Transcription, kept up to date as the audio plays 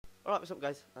Alright, what's up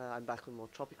guys? I'm back with more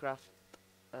Tropicraft.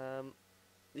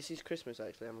 This is Christmas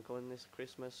actually, I'm recording this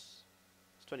Christmas.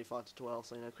 It's 25 to 12,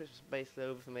 so you know, Christmas is basically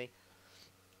over for me.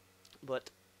 But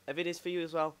if it is for you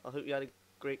as well, I hope you had a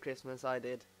great Christmas, I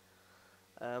did.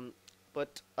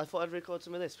 But I thought I'd record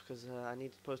some of this because I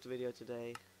need to post a video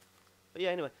today. But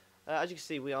yeah, anyway, as you can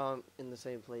see, we aren't in the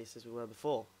same place as we were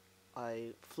before.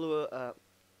 I flew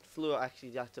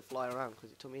actually had to fly around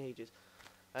because it took me ages.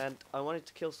 And I wanted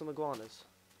to kill some iguanas,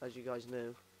 as you guys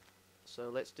knew. So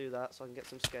let's do that so I can get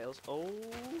some scales. Oh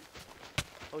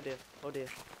dear, oh dear.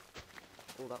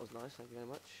 Oh, that was nice, thank you very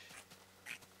much.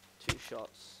 2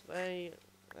 shots. They're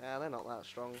not that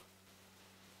strong.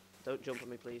 Don't jump at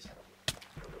me, please.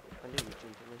 I knew you'd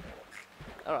jump at me.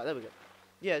 Alright, there we go.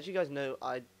 Yeah, as you guys know,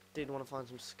 I did want to find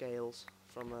some scales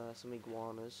from some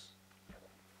iguanas.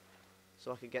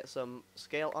 So I could get some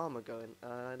scale armor going.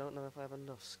 I don't know if I have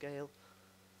enough scale.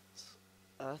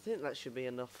 I think that should be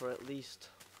enough for at least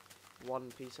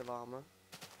 1 piece of armor.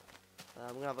 I'm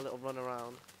going to have a little run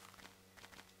around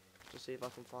to see if I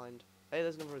can find... Hey,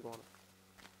 there's another iguana.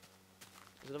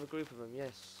 There's another group of them,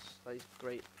 yes. That is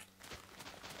great.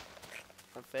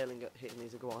 I'm failing at hitting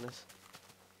these iguanas.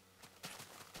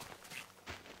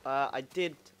 I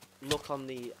did look on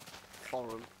the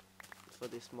forum for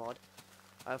this mod.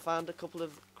 I found a couple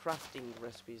of crafting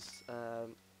recipes.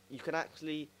 You can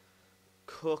actually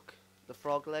cook the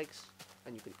frog legs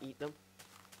and you can eat them.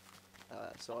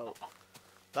 So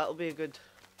that'll be a good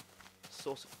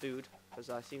source of food because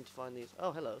I seem to find these.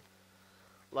 Oh, hello.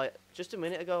 Like just a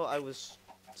minute ago I was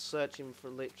searching for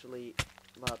literally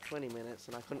about 20 minutes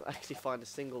and I couldn't actually find a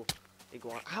single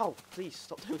iguana. Ow! Please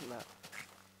stop doing that.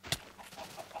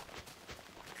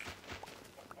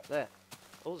 There.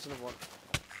 Oh, there's another one.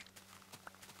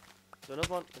 There's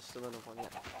another one. There's still another one,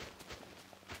 yeah.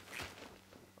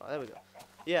 Right, there we go.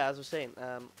 Yeah, as I was saying,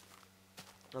 I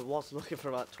was looking for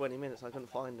about 20 minutes. I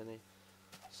couldn't find any.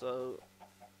 So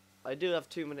I do have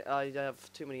too many. I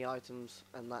have too many items,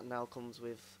 and that now comes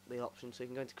with the option so you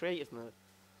can go into creative mode.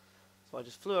 So I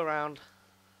just flew around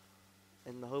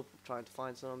in the hope of trying to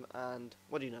find some, and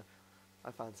what do you know?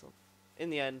 I found some. In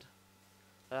the end,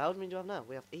 how many do we have now?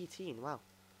 We have 18. Wow,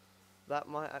 that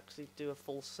might actually do a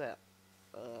full set.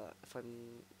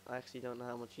 I actually don't know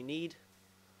how much you need,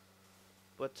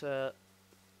 but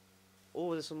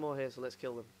oh, there's some more here, so let's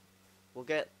kill them. We'll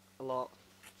get a lot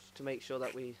to make sure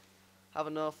that we have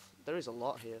enough. There is a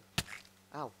lot here.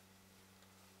 Ow.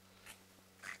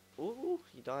 Ooh,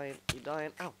 you dying, you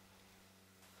dying. Ow.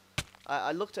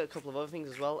 I looked at a couple of other things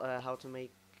as well, how to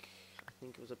make, I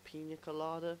think it was a pina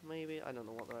colada, maybe? I don't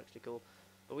know what they're actually called.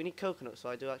 But we need coconuts, so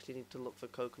I do actually need to look for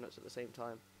coconuts at the same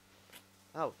time.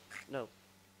 Ow, no.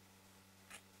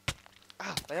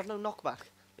 Ah, they have no knockback.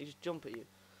 They just jump at you.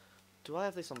 Do I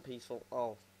have this on peaceful?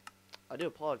 Oh, I do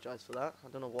apologise for that. I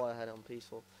don't know why I had it on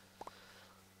peaceful.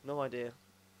 No idea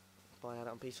why I had it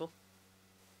on peaceful.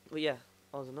 But yeah,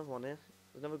 oh, there's another one here.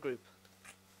 There's another group.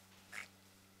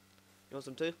 You want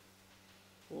some too?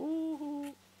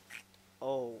 Ooh.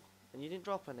 Oh, and you didn't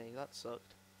drop any. That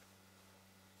sucked.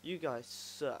 You guys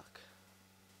suck.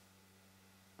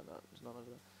 Oh, no, there's none over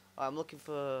there. I'm looking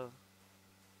for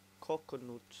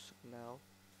coconuts now.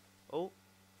 Oh,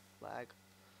 lag.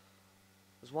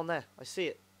 There's one there. I see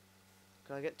it.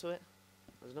 Can I get to it?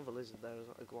 There's another lizard there, there's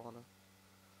an iguana.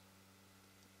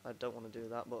 I don't want to do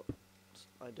that, but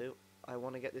I do. I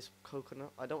want to get this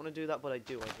coconut. I don't want to do that, but I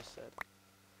do, I just said.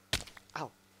 Ow!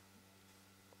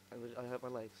 I hurt my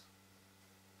legs.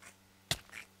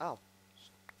 Ow.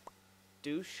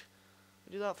 Douche.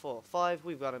 What do that for? 5,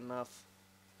 we've got enough.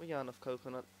 We got enough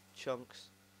coconut chunks.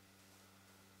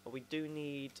 But we do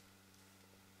need...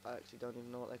 I actually don't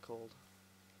even know what they're called.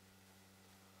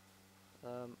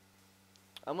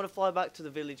 I'm gonna fly back to the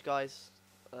village, guys,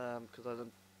 because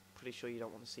I'm pretty sure you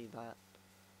don't want to see that.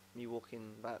 Me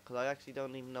walking back, because I actually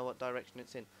don't even know what direction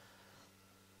it's in.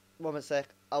 1 minute sec,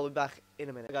 I'll be back in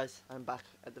a minute. Guys, I'm back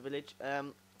at the village.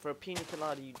 For a pina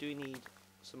colada, you do need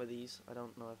some of these. I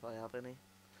don't know if I have any.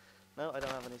 No, I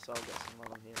don't have any, so I'll get some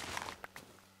while I'm here.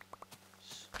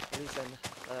 At least then,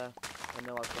 I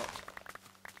know I've got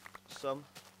some.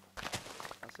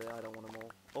 I say I don't want them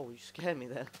all. Oh, you scared me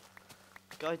there.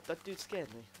 Guy, that dude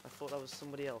scared me. I thought that was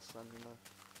somebody else then, you know.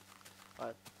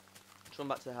 Alright, let's run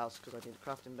back to the house because I need a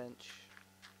crafting bench.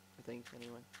 I think,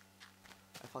 anyway.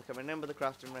 If I can remember the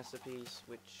crafting recipes,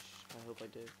 which I hope I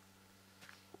do,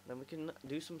 then we can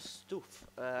do some stuff.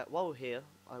 While we're here,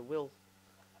 I will...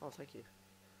 Oh, thank you.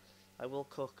 I will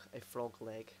cook a frog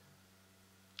leg.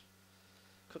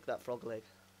 Cook that frog leg.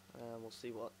 We'll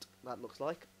see what that looks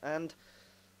like. And...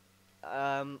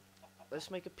 let's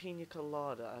make a pina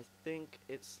colada. I think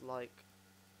it's like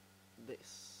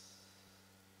this.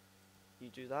 You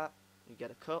do that, you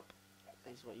get a cup.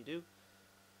 This is what you do.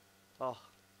 Oh,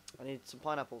 I need some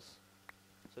pineapples.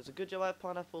 So it's a good job I have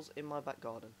pineapples in my back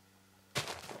garden.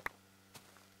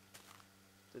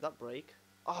 Did that break?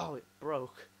 Oh, it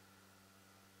broke.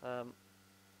 That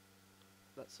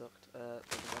sucked.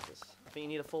 Like this. I think you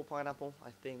need a full pineapple.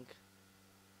 I think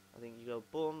you go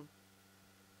boom,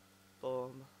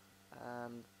 boom,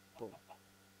 and boom.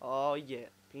 Oh yeah,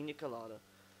 pina colada.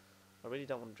 I really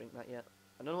don't want to drink that yet.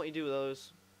 I don't know what you do with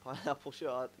those. Pineapple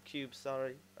shot, the cubes,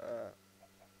 sorry.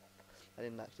 I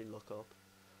didn't actually look up.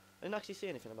 I didn't actually see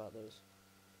anything about those.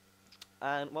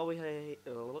 And while we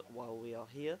are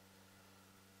here,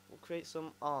 we'll create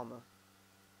some armor.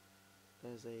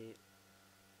 There's a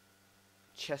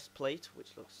chest plate,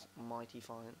 which looks mighty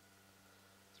fine.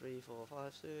 3, 4,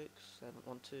 5, 6, 7,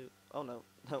 1, 2. Oh no,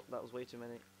 no, that was way too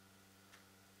many.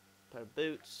 Pair of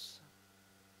boots,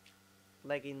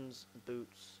 leggings,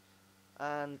 boots,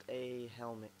 and a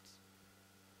helmet.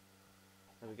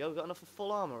 There we go, we've got enough of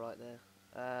full armor right there.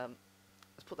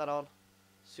 Let's put that on,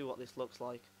 see what this looks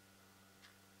like.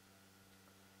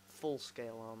 Full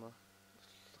scale armor.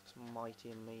 Looks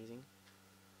mighty amazing.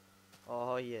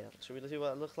 Oh yeah, should we see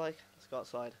what it looks like? Let's go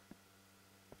outside.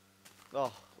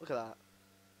 Oh, look at that.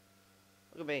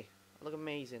 Look at me, I look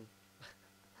amazing.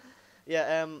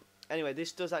 Yeah, anyway,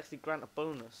 this does actually grant a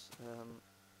bonus.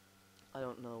 I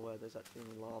don't know where there's actually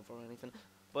any lava or anything,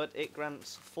 but it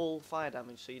grants full fire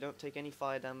damage, so you don't take any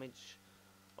fire damage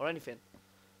or anything.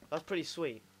 That's pretty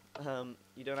sweet.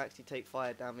 You don't actually take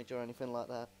fire damage or anything like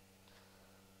that.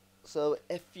 So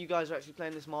if you guys are actually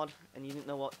playing this mod and you didn't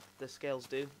know what the scales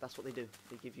do, that's what they do.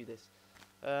 They give you this.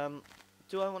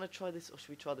 Do I want to try this, or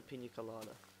should we try the pina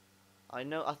colada? I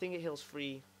think it heals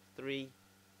 3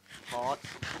 hearts.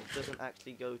 It doesn't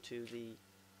actually go to the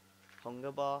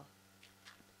hunger bar.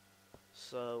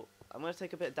 So I'm going to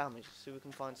take a bit of damage, see if we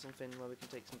can find something where we can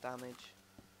take some damage.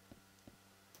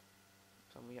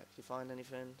 Can we actually find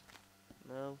anything?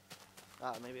 No?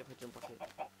 Ah, maybe if I jump off it.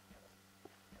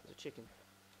 There's a chicken.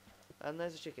 And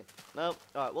there's a chicken. No.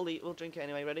 Alright, we'll drink it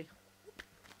anyway, ready?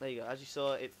 There you go. As you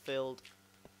saw, it filled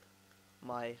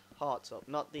my hearts up.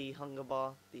 Not the hunger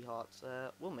bar, the hearts.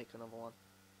 We'll make another one.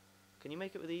 Can you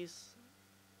make it with these?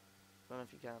 I don't know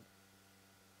if you can.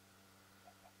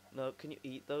 No, can you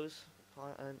eat those?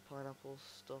 Pineapple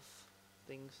stuff,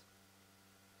 things?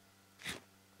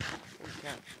 Oh, you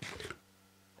can.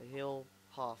 They heal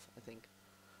half, I think.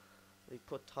 They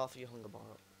put half of your hunger bar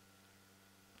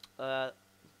up.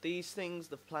 These things,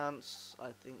 the plants,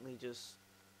 I think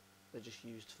they're just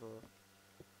used for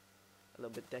a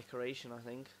little bit decoration, I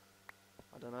think.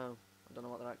 I don't know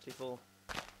what they're actually for.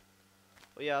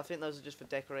 But yeah, I think those are just for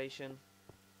decoration.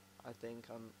 I think,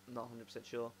 I'm not 100%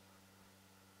 sure.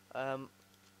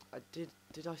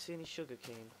 Did I see any sugar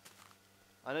cane?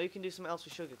 I know you can do something else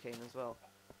with sugar cane as well.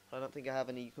 But I don't think I have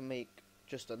any. You can make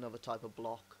just another type of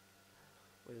block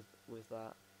with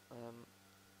that.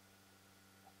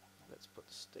 Let's put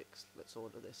the sticks. Let's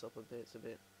order this up a bit. It's a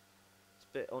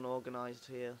bit unorganized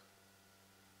here.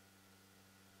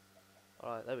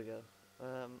 Alright, there we go.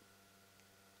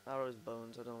 Arrows,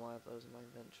 bones. I don't know why I have those in my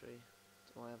inventory.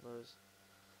 Don't know why I have those.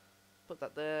 Put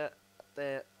that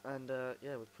there, and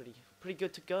yeah, we're pretty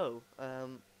good to go.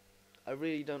 I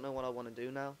really don't know what I want to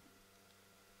do now.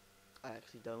 I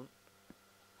actually don't.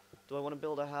 Do I want to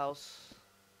build a house?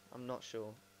 I'm not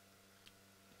sure.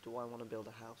 Do I want to build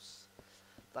a house?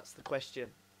 That's the question.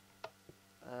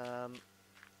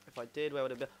 If I did, where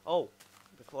would it be? Oh,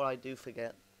 before I do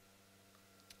forget,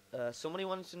 somebody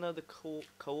wanted to know the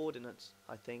coordinates,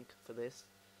 I think, for this.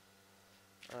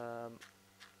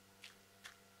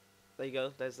 There you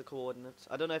go, there's the coordinates.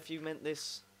 I don't know if you meant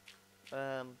this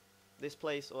this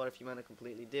place, or if you meant a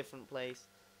completely different place.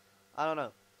 I don't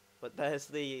know, but there's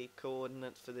the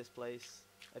coordinates for this place,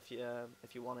 if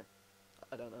you want it.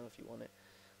 I don't know if you want it,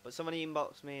 but somebody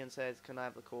inboxed me and said, can I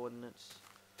have the coordinates?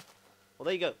 Well,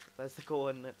 there you go, there's the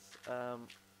coordinates.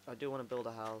 I do want to build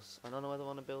a house. I don't know whether I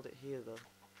want to build it here though.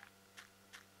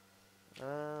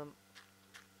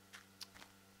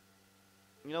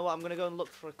 You know what, I'm going to go and look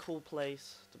for a cool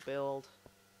place to build,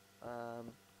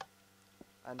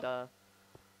 and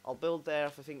I'll build there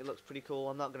if I think it looks pretty cool.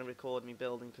 I'm not going to record me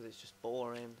building because it's just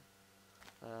boring,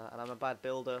 and I'm a bad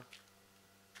builder.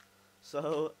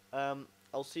 So,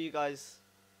 I'll see you guys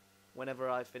whenever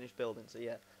I finish building, so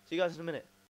yeah, see you guys in a minute.